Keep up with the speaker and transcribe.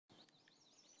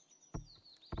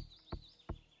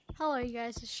Hello you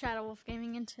guys, it's Shadow Wolf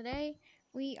Gaming, and today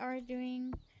we are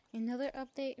doing another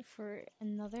update for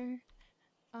another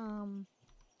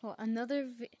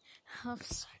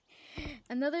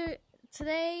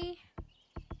today.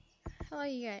 Hello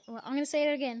you guys. Well, I'm gonna say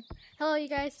it again. Hello you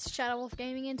guys, it's Shadow Wolf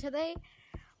Gaming, and today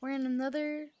we're in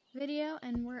another video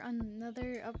and we're on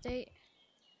another update.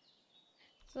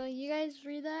 So you guys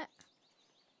read that?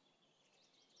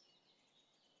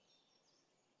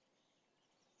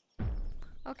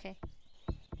 Okay.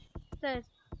 It says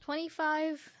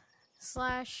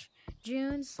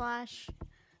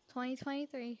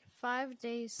 25/June/2023, 5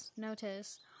 days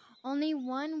notice. Only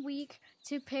 1 week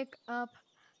to pick up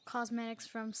cosmetics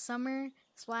from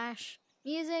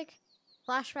summer/music,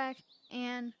 flashback,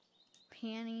 and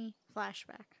panty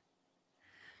flashback.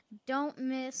 Don't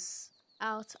miss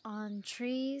out on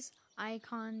trees,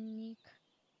 iconic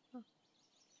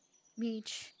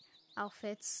beach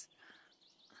outfits,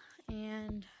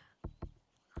 and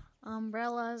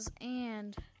umbrellas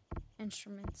and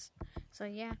instruments. So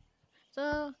yeah.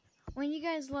 So when you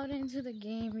guys load into the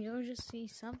game, you'll just see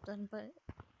something, but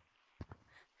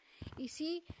you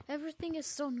see everything is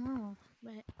still normal.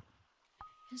 But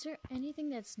is there anything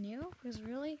that's new? Because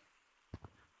really,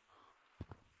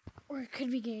 or it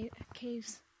could be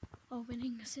caves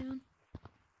opening soon.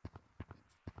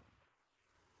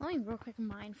 Let me real quick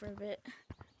mine for a bit.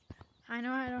 I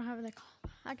know I don't have the.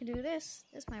 I can do this.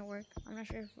 This might work. I'm not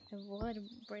sure if it would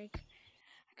break. I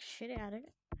could shit at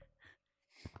it.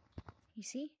 You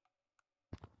see?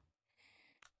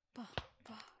 Bah,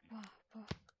 bah, bah, bah.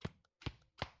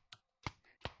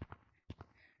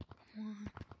 Come on.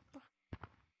 Bah.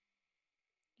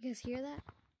 You guys hear that?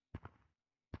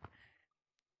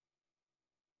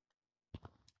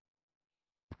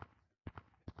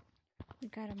 We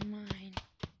got a mine.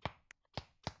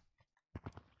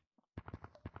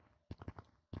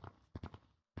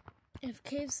 If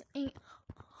caves ain't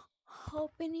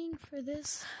opening for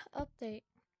this update.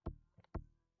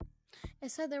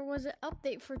 It said there was an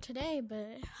update for today,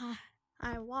 but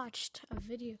I watched a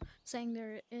video saying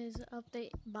there is an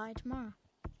update by tomorrow.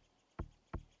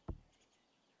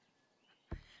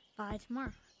 By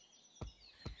tomorrow.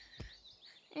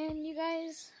 And you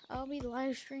guys, I'll be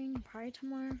live streaming probably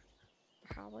tomorrow.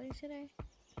 Probably today.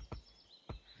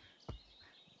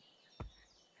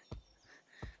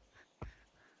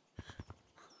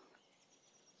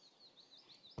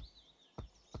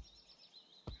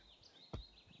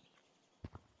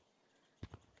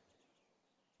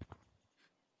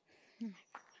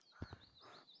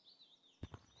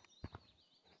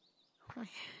 Oh my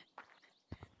God.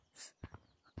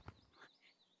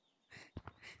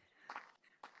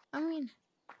 I mean,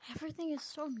 everything is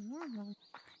so normal.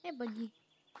 Hey, Buggy.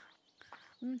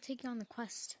 I'm gonna take you on the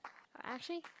quest.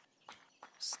 Actually,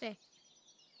 stay.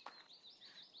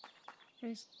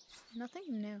 There's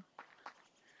nothing new.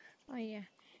 Oh yeah.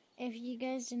 If you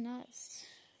guys did not...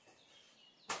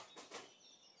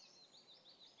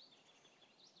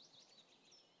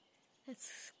 That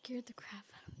scared the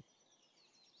crap out of me.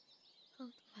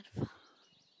 Oh, the mud.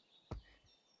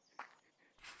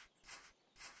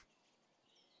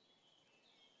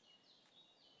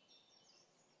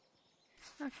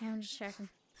 Okay, I'm just checking.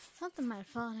 Something might have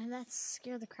fallen, and that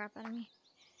scared the crap out of me.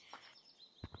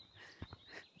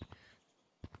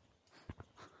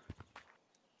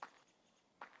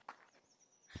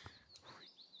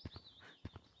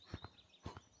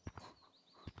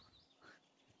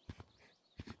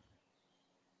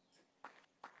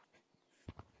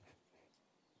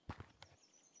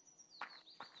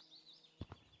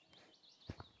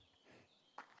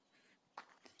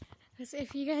 Because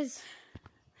if you guys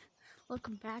look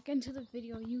back into the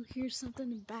video, you hear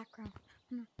something in the background.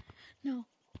 No.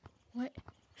 What?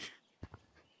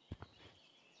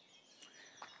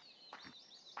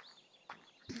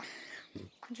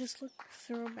 Just look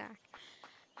through back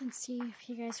and see if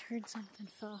you guys heard something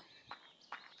fall.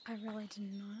 I really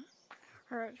did not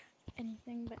heard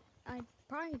anything, but I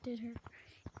probably did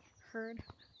heard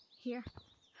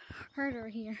or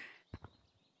hear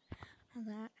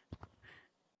that.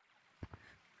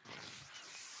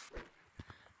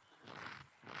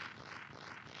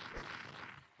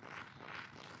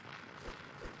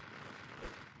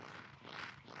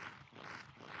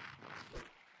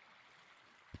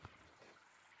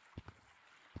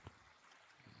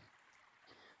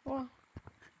 Well,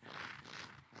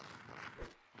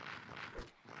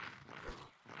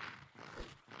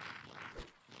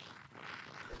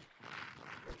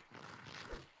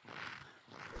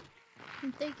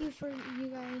 and thank you for you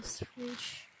guys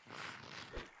reach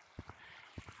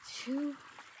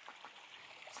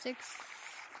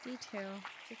 262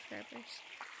 subscribers.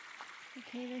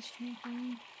 Okay, this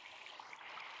trampoline.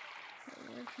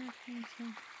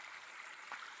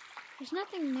 There's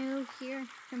nothing new here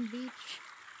from beach.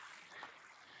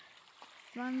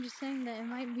 But I'm just saying that it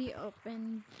might be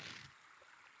open.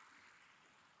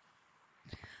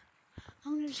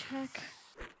 I'm gonna check.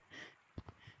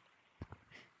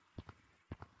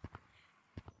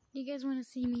 You guys want to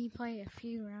see me play a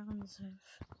few rounds of...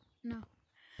 No.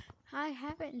 I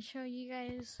haven't shown you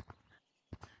guys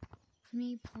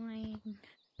me playing.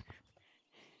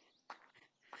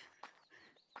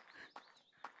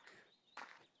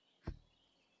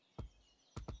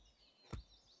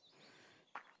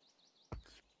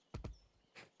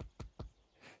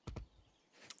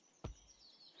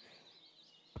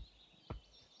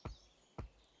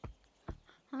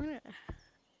 I'm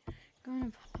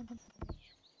gonna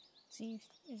see if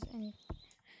there's any.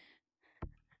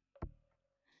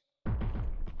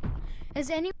 Is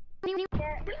any? 7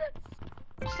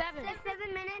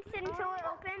 minutes until it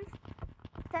opens.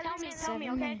 Tell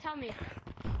me, okay? Tell me.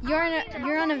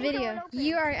 You're on a video.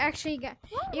 You are actually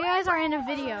you guys are in a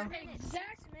video.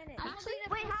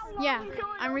 Wait, how long? Yeah,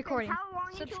 I'm recording.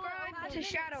 Subscribe to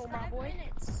Shadow, my boy.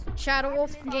 Shadow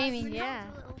Wolf Gaming, yeah.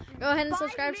 Go ahead and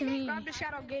subscribe to me. Subscribe to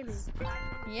Shadow Gaming.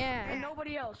 Yeah. And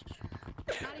nobody else.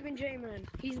 Not even J-Man.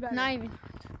 He's better. Not even.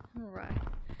 Alright.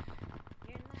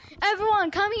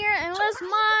 Everyone, come here and let's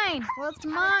mine. Let's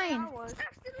mine.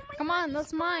 Come on,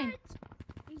 let's mine.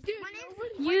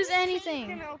 Use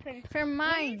anything for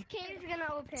mine.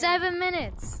 7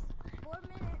 minutes. 4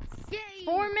 minutes. Yay.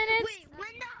 4 minutes?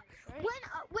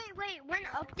 Wait, when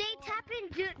updates happen,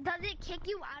 does it kick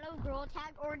you out of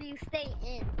GorillaTag or do you stay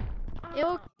in?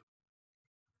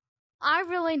 I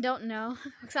really don't know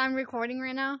because I'm recording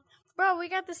right now. Bro, we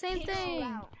got the same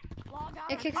thing.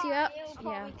 It kicks you out?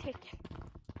 Yeah.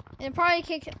 It probably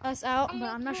kicked us out, but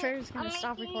I'm not sure it's going to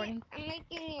stop recording. I'm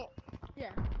making it.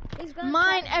 Yeah.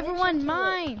 Mine, everyone,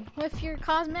 mine with your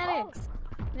cosmetics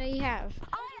that you have.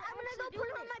 I'm gonna go put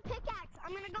it on my pickaxe.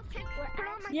 I'm gonna go put it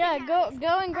on my Yeah, pickaxe.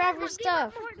 go and grab your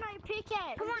stuff. Where's my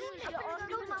pickaxe? Come on, let's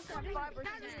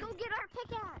go get our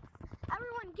pickaxe.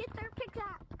 Everyone, get their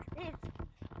pickaxe.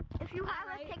 If you have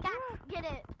a pickaxe, get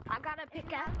it. I got a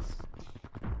pickaxe.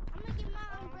 I'm gonna get my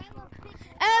umbrella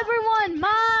pickaxe. Everyone,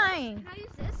 mine. Can I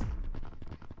use this?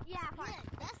 Yeah, fine.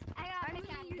 I got a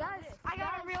pickaxe. I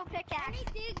got a real pickaxe.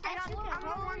 I'm the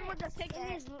one with the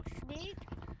pickaxe.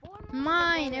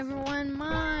 Mine, everyone,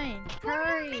 mine. 4 more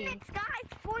Hurry. minutes, guys.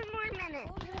 4 more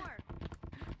minutes.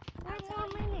 4 more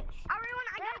minutes. Everyone,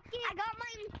 I got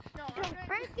mine.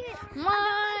 Break it.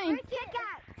 Mine.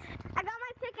 Pickaxe. I got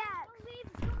my pickaxe.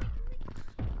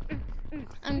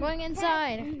 I'm going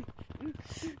inside.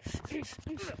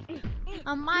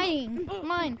 I'm mining.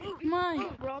 Mine.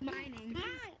 We're all mining.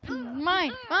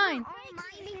 Mine.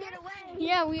 Mining it away.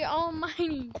 Yeah, we all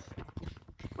mining.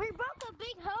 We broke a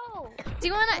big hole. Do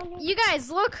you wanna? You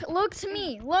guys, look to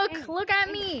me. Look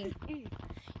at me.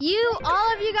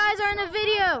 All of you guys are in a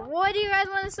video. What do you guys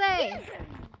want to say?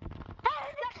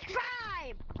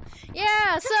 Subscribe.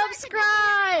 Yeah,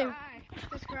 subscribe.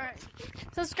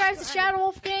 Subscribe to Subscribe. Shadow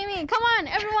Wolf Gaming. Come on,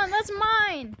 everyone, let's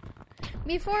mine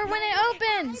before when it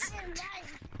opens.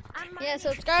 Yeah,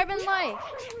 subscribe and like.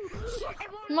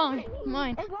 Mine.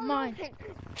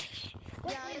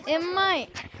 It might.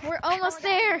 We're almost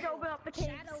there.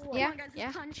 Yeah. Yeah.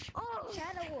 Everyone's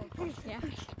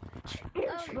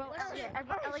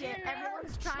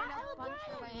trying to punch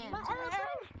the land.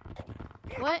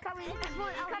 What? I'm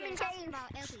coming cave.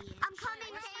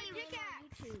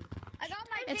 I got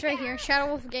my It's right here. Shadow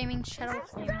Wolf Gaming.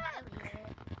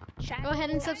 Go ahead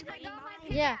and subscribe.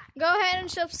 Yeah. Go ahead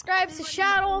and subscribe to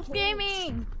Shadow Wolf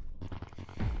Gaming.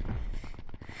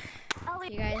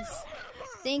 You guys.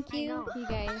 Thank you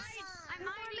guys,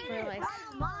 for like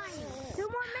 2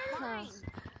 more minutes.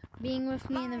 being with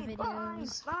me in the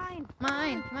videos.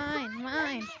 Mine. 5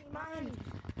 minutes.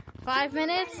 5 more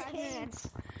minutes.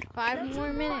 5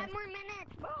 more minutes.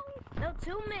 No,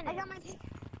 2 minutes. I got my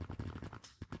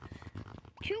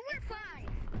 2 or 5.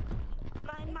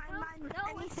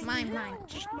 Mine. Mine.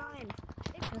 Just mine.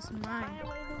 Just mine.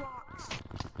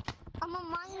 I'm a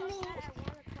mining.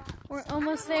 We're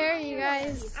almost there, you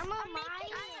guys. I'm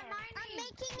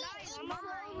making it in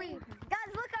slowly. Guys,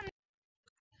 look, I'm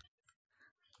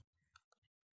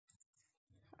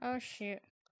Oh shoot.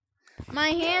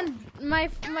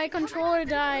 My controller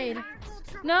died.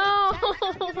 No!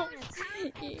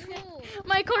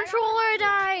 My controller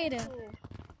died.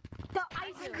 the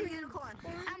ice unicorn.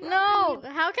 No!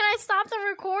 How can I stop the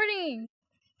recording?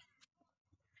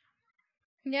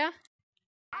 Yeah?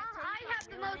 I have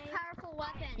the most powerful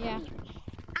weapon. Yeah.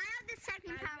 I have the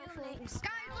second powerful. Guys,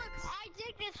 look, I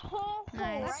dig this this whole hole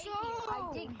Nice. right here.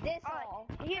 I dig this hole.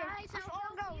 Here, let's all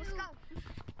go. Let's go.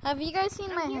 Have you guys seen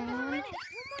my One more hand? minute.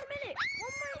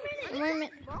 One more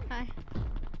minute. Hi.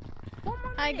 One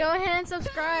more Hi, go ahead and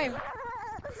subscribe.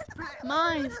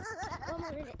 Mine. One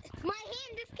more minute. My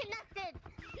hand disconnected.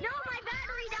 No, my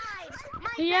battery died.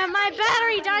 Yeah, my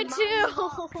battery died too.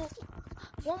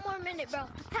 One more minute, bro.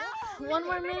 One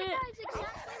more minute. Exactly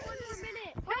 1 more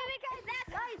minute. Wait,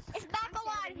 guys, it's back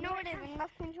alive. No, it isn't.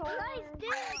 Let's control it.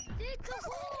 Guys, dig the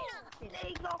hole.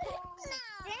 Dig the hole.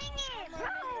 Dang it,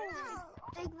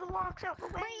 bro. Dig the blocks out the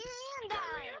way. My hand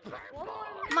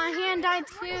died. My hand died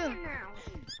too.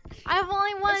 I have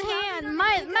only one hand.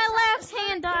 My left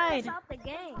hand died. Stop the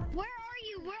game. Where are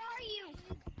you? Where are you?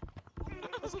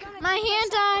 My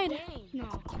hand died.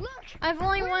 No. Look. I have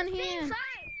only We're one the same hand. side.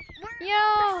 We're Yo. on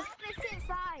the opposite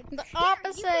side. The You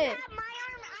opposite. can have my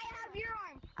arm. I have your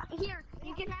arm. Here,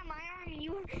 you can have my arm, and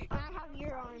you I have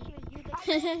your arm. I'll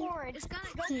go forward. It's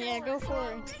gonna go. Yeah, go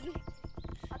forward.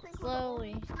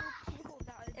 Slowly.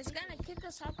 It's gonna kick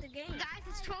us out the game. Guys,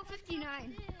 it's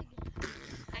 12:59.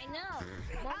 I know.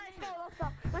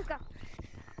 Let's go.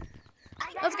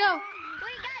 Let's go.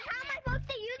 Wait, guys, how am I supposed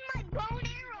to use my bow and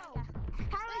arrow?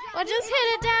 Well, just hit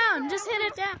it down. Just hit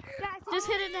it down. Just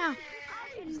hit it down.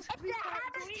 It's a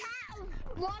habitat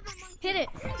lava monkey. Hit it.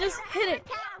 Just hit it.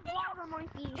 Habitat lava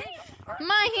monkey.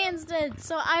 My hand's dead,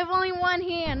 so I have only one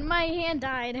hand. My hand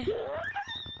died. Me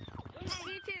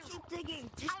too. Keep digging.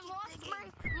 I lost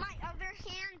my other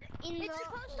hand in the. It's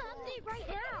supposed to update right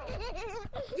now.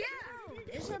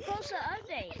 Yeah. It's supposed to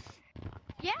update.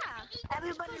 Yeah.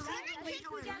 Everybody, we have to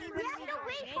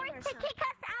wait for it to kick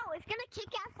us out. It's gonna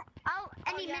kick us out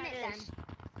any minute then.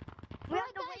 We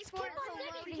have to wait for it to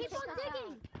load.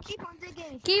 Keep on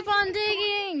digging. Keep on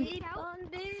digging. Keep on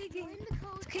digging.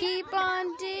 Keep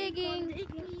on digging. Keep on digging.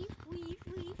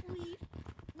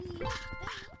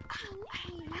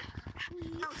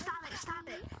 No, stop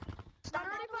it.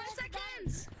 35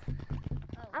 seconds.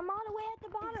 I'm all the way at the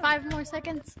bottom. 5 more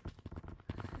seconds.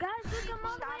 Guys, look, I'm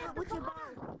all the way at the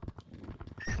bottom.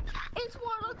 It's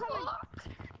more, look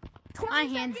coming. My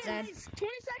hand's dead.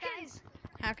 20 seconds.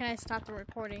 How can I stop the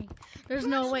recording? There's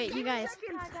no way, you guys.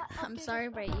 I'm sorry,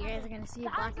 but you guys are gonna see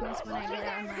blackness when I get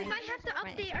out of We my. might have to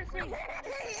update our thing.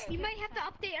 You might have to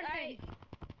update our thing.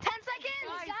 10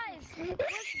 seconds, guys.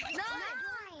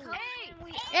 9,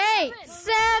 8,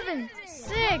 7,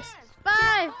 6,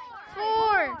 5,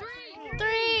 4,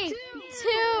 3,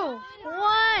 2,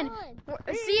 1.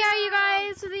 See how you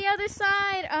guys to the other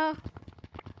side.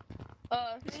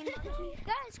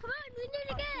 Guys, come on, we need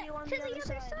to get to the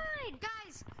other side.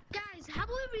 Guys, how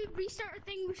about we restart our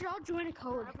thing? We should all join a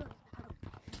code.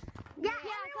 Yeah,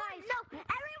 guys. No,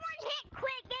 everyone hit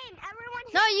quit game. Everyone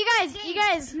hit No, you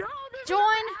guys, No,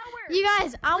 join. You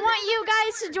guys, I want you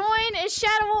guys to join. Is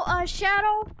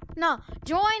Shadow? No,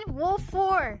 join Wolf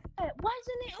 4. Why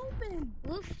isn't it open?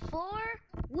 Wolf 4?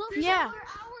 Wolf Yeah. 4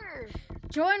 hours.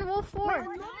 Join Wolf 4.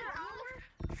 Another hour?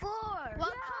 4.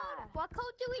 What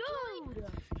code do we join?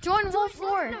 Join Wolf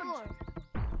 4.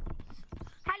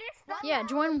 How do you spell Yeah, that?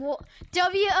 join Wolf.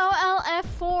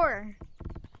 WOLF4.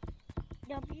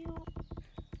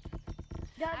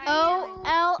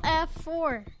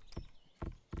 OLF4.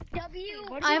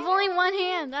 W. I have only one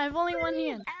hand. L.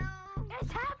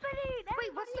 It's happening.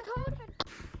 Wait, what's the code?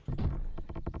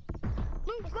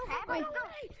 Wait.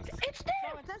 It's there.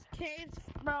 Bro, it says caves.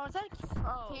 Bro, it says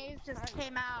caves just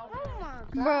came out.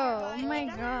 Bro, oh my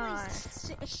god.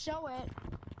 Show it.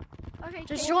 Okay,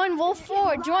 Just join Wolf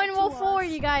 4. Join Wolf 4,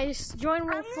 you guys. Join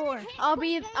Wolf 4. I'll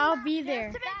be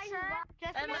there.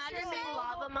 Imagine being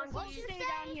lava monkeys. Stay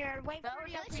down here and wait for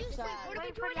the update.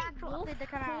 Wait for the actual update to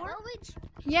come out.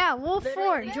 Yeah, Wolf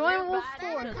 4. Join Wolf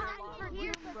 4. Look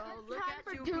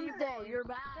at you people. You're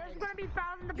bad. There's gonna be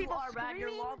thousands of people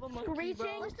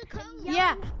screeching. What's the code?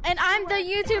 Yeah, and I'm the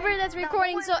YouTuber that's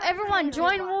recording, so everyone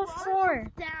join Wolf 4.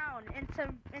 Down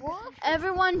into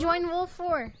Everyone join Wolf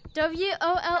 4.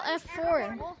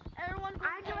 WOLF4. Everyone,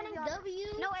 I'm joining W.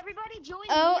 No, everybody join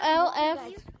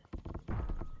OLF.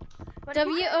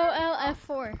 WOLF4.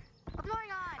 What's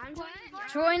going on? I'm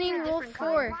Joining Wolf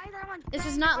 4. This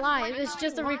is not live, it's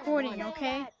just a recording,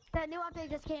 okay? That new update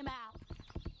just came out.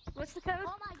 What's the code?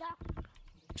 Oh my god.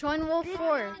 Join Wolf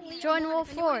 4. Join Wolf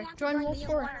 4. Join Wolf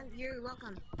 4. You're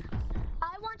welcome.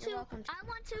 I want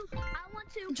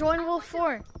to. Join Wolf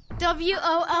 4.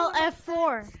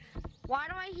 WOLF4. Why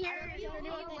do I hear the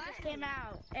new update just came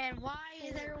out? And why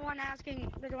is everyone asking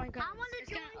to join code? I want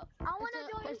to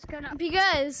join. It's gonna.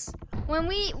 Because when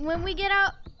we get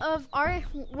out of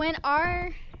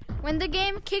when the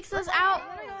game kicks us out,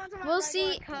 we'll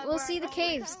see the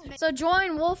caves. So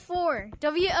join Wolf 4.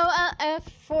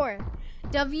 WOLF4.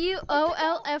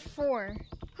 WOLF4.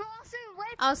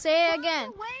 I'll say it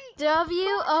again.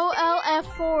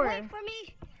 WOLF4. Wait for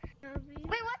me.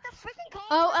 Wait, what the freaking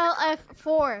call?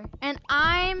 OLF4. And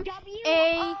I'm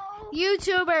a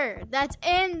YouTuber that's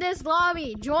in this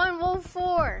lobby. Join Wolf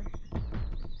 4.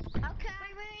 Okay.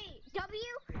 Wait.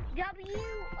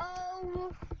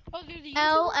 W-O... Oh, there's a YouTuber.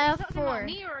 LF4. Are you talking about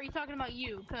me or are you talking about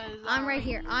you? Cause I'm right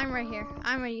here. I'm right here.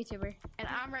 I'm a YouTuber. And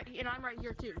I'm right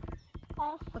here too.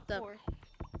 What's up?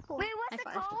 Wait, what's the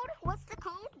High five. code? What's the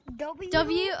code?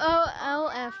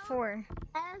 WOLF4.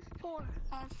 F4.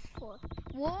 F4.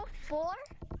 Wolf 4?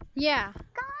 Yeah.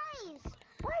 Guys!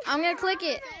 I'm gonna click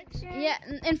it. Yeah,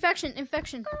 infection.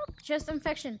 Just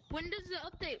infection. When does the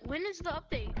update? When is the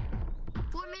update?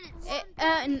 4 minutes.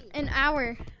 An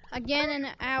hour. Again, an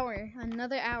hour.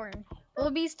 Another hour.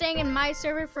 We'll be staying in my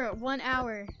server for 1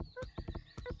 hour.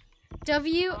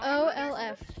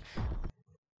 WOLF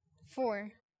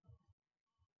 4.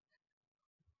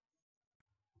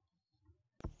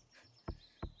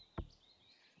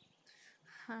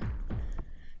 Huh.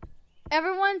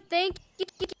 Everyone, thank you.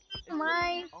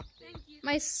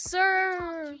 My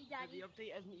sir. The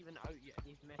update isn't even out yet.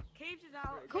 He's missed. Caves is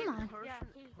out. Come on. Yeah.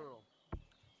 Pearl.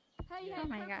 Oh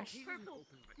my gosh. Purple.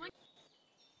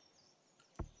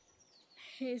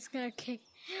 He's gonna kick.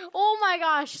 Oh my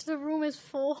gosh, the room is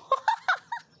full.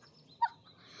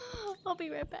 I'll be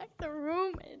right back. The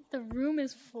room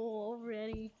is full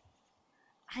already.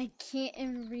 I can't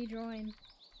even rejoin.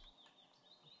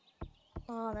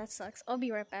 Oh, that sucks. I'll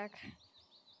be right back.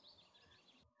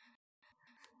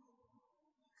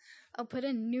 I'll put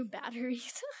in new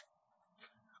batteries.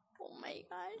 Oh my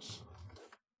gosh.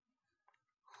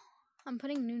 I'm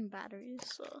putting new batteries,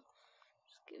 so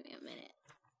just give me a minute.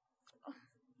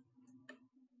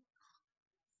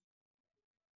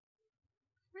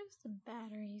 Where's the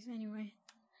batteries anyway?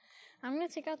 I'm gonna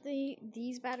take out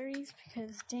these batteries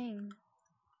because dang.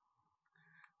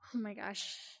 Oh my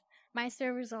gosh. My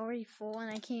server's already full and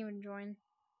I can't even join.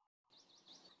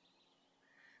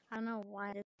 I don't know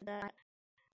why I did that.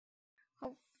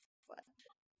 Oh, fuck.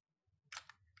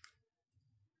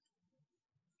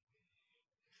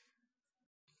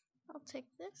 I'll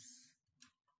take this.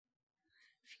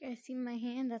 If you guys see my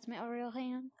hand, that's my real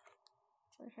hand.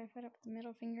 So if I put up the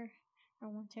middle finger, I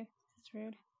don't want to. It's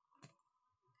rude.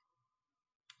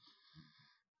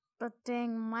 But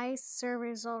dang, my server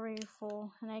is already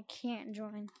full and I can't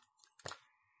join.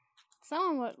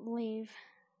 Someone would leave.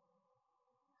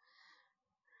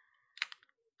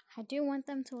 I do want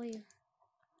them to leave.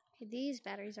 Okay, these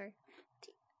batteries are...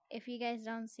 If you guys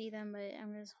don't see them, but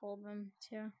I'm just hold them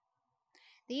too.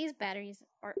 These batteries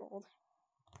are old.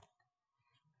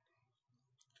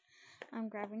 I'm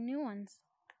grabbing new ones.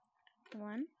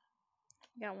 One.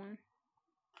 Got one.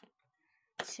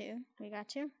 Two. We got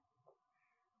two.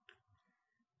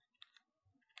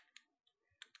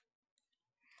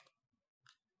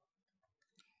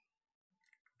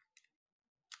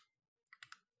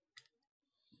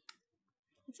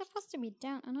 It's supposed to be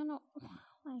down. I don't know. Oh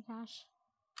my gosh.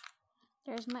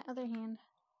 There's my other hand.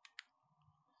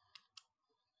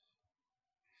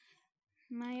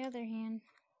 My other hand.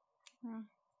 Oh.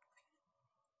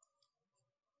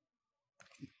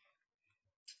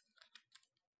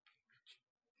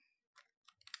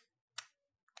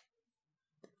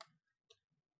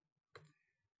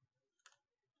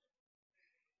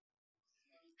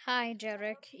 Hi,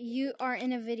 Jarek. You are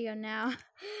in a video now.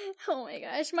 Oh my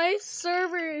gosh, my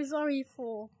server is already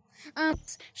full.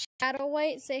 Shadow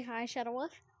White, say hi, Shadow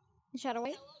White. Shadow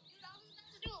White.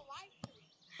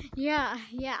 Yeah,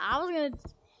 I was gonna.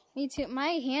 Me too. My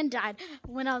hand died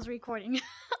when I was recording.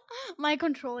 My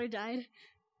controller died.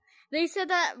 They said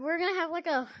that we're gonna have like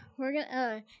a. We're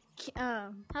gonna.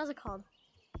 How's it called?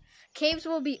 Caves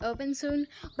will be open soon,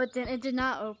 but then it did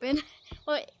not open.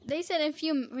 Well, they said in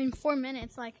 4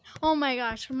 minutes. Like, oh my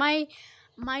gosh, my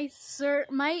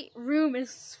room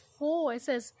is full. It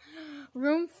says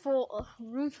room full,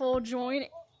 join.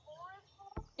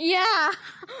 Yeah,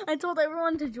 I told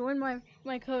everyone to join my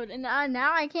code, and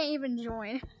now I can't even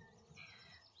join.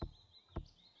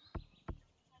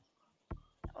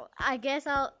 I guess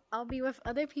I'll be with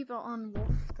other people on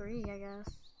Wolf 3, I guess.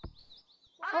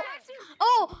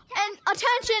 Oh, and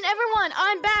attention everyone,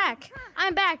 I'm back.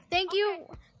 Thank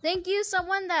you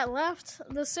someone that left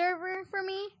the server for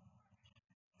me.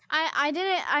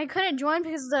 I couldn't join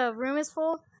because the room is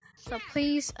full. So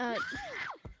please,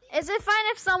 is it fine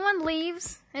if someone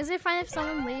leaves?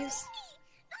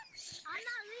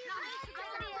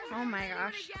 Oh my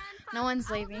gosh. No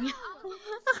one's leaving.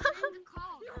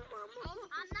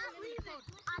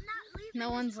 No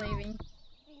one's leaving.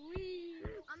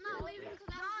 I'm not leaving because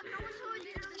no one told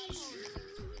you to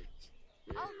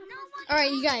leave.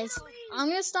 Alright, you guys. I'm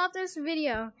gonna stop this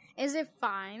video. Is it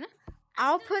fine?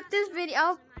 I'll put this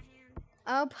video.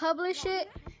 I'll publish it,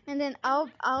 and then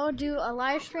I'll do a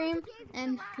live stream.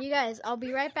 And you guys, I'll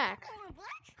be right back.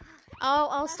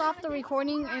 I'll stop the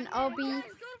recording, and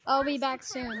I'll be back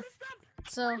soon.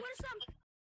 So.